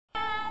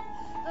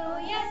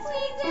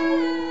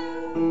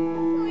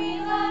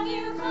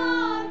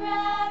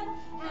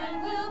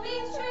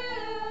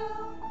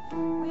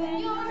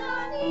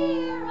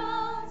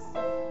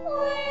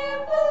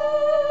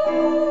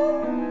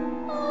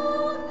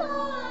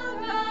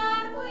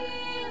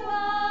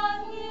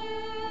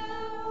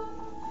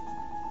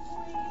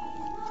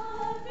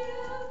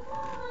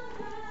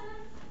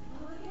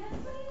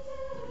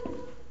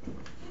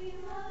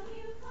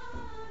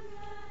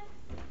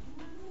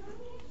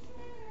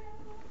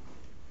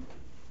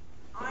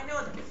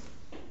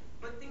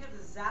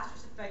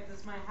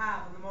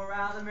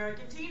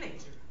American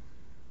teenager.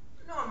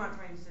 No, I'm not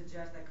trying to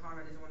suggest that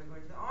Conrad doesn't want to go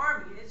into the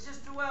army. It's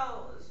just,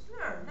 well,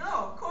 sure,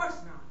 no, of course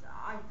not.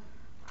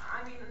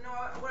 I mean, no,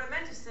 what I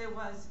meant to say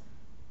was,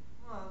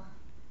 well,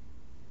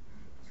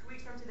 2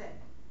 weeks from today,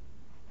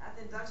 at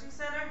the induction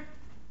center,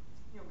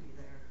 you'll be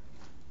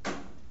there.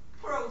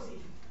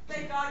 Rosie,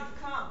 thank God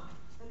you've come.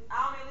 The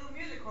Almy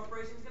Music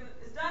Corporation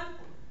is done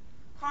for.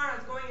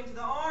 Conrad's going into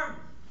the army.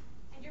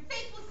 And your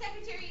faithful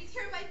secretary is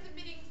hereby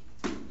submitting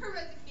her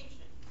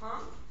resignation.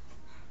 Huh?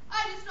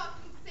 I just stopped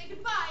in to say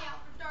goodbye,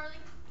 Alfred,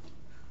 darling.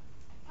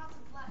 Lots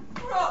of luck.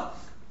 Rose,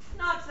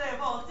 not today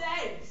of all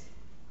days.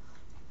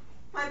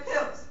 My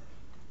pills.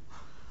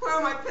 Where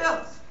are my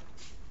pills?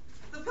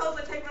 The pills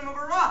I take when I'm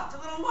overwrought, the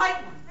little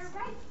white ones. They're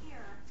right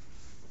here.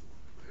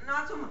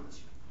 Not so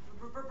much.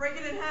 Break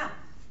it in half.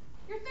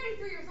 You're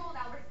 33 years old,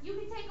 Albert. You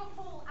can take a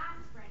whole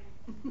aspirin.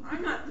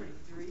 I'm not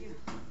 33.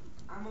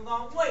 I'm a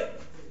long way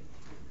from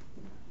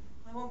 33.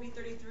 I won't be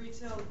 33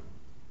 till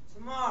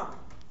tomorrow.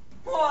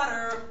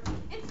 Water!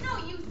 It's no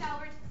use,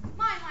 Albert.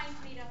 My mind's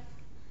made up.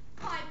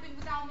 I've been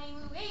with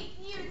Almelu 8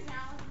 years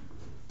now.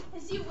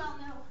 As you well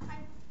know,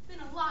 I've been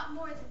a lot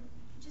more than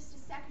just a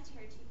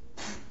secretary to you.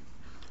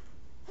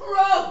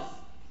 Rose!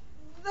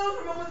 Those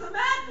are moments of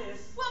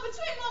madness. Well,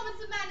 between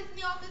moments of madness in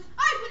the office,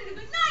 I put in a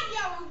good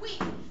 90-hour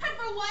week. And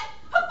for what?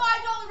 A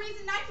 $5 raise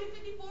in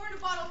 1954 and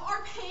a bottle of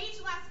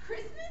arpege last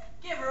Christmas?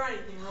 Give her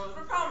anything, Rose.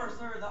 We promised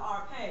her the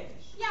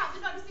arpege. Yeah,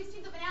 but about a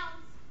 16th of an ounce.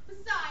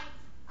 Besides,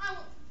 I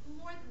won't take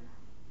more than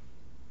that.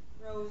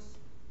 Rose,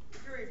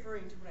 if you're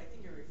referring to what I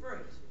think you're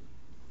referring to,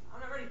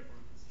 I'm not ready for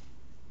it.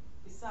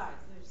 Besides,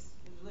 there's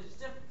religious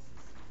differences.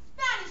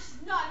 Spanish is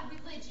not a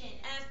religion.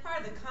 And it's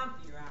part of the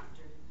comfort you're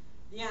after.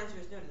 The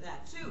answer is no to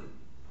that, too.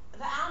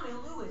 The Almy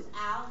Lou is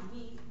Al,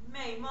 me,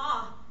 May,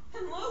 Ma,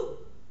 and Lou.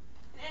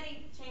 And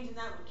any change in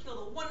that would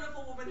kill the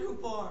wonderful woman who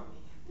bore me.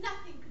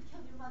 Nothing could kill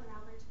your mother,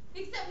 Albert,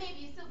 except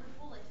maybe a silver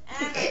bullet. And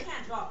I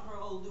can't drop her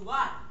old Lou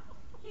either.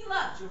 He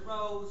loved you,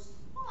 Rose.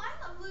 Oh, I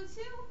love Lou,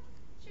 too.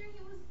 Sure,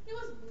 he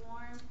was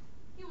warm.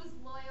 He was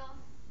loyal.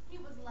 He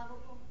was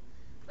lovable.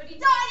 But he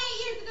died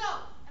 8 years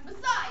ago. And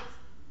besides,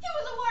 he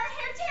was a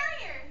wire-haired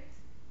terrier.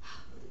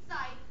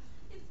 Besides,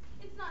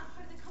 it's not a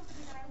part of the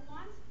company that I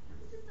want.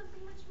 This is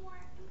something much more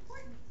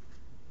important.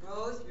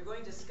 Rose, if you're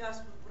going to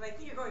discuss what I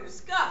think you're going to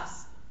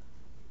discuss,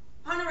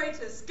 I'm not ready to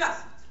discuss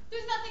it.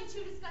 There's nothing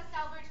to discuss,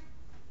 Albert.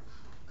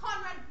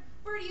 Conrad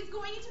Birdie is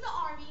going into the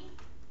army.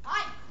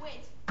 I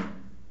quit.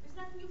 There's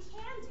nothing you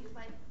can do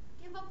but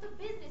give up the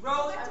business.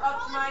 Rose, I'm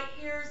up to my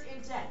ears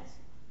in debt.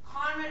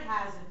 Conrad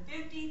has a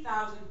 $50,000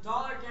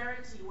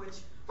 guarantee,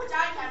 which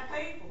I can't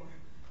pay for.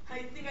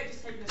 I think I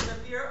just taken a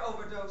severe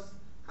overdose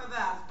of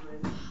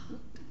aspirin.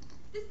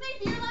 This may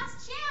be your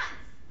last chance.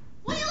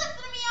 Will you listen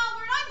to me,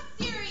 Albert? I'm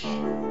serious.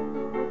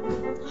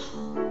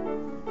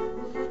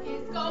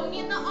 Is going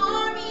in the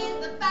army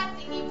is the best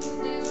thing you can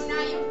do.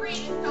 Now you're free to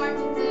start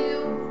to do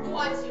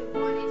what you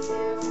want to do.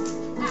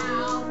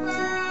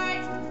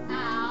 Albert,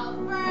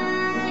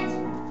 Albert,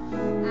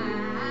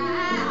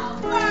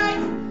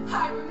 Albert. I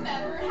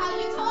remember how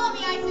you told me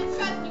I should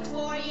trust you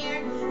for a year.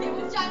 It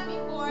was just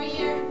before a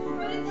year,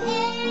 but it's 8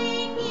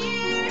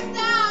 years,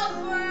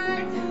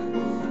 Albert.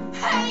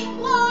 8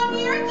 long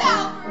years,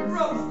 Albert.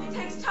 Rose, it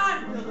takes time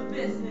to build a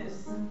business.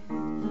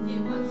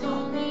 It was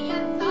only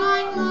a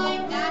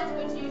sideline, that's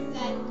what you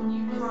said. You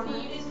just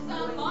needed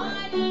some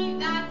money,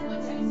 that's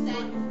what you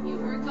said. You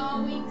were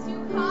going to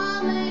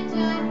college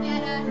and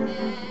get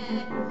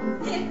ahead.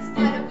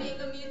 Instead of being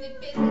a music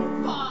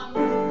business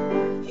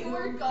bum, you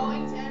were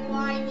going to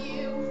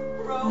NYU.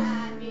 Rose.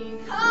 And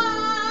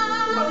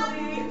become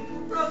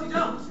Rosie,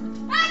 don't.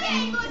 an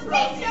English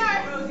teacher.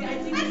 Rosie, I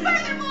think And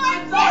furthermore,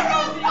 I'm sorry, you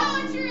wrote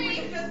Rosie.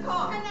 poetry. Just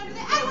call. And under the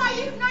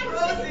NYU's 1954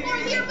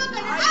 Rosie, yearbook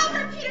under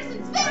Albert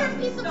Peterson's favorite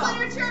piece of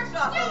literature,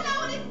 you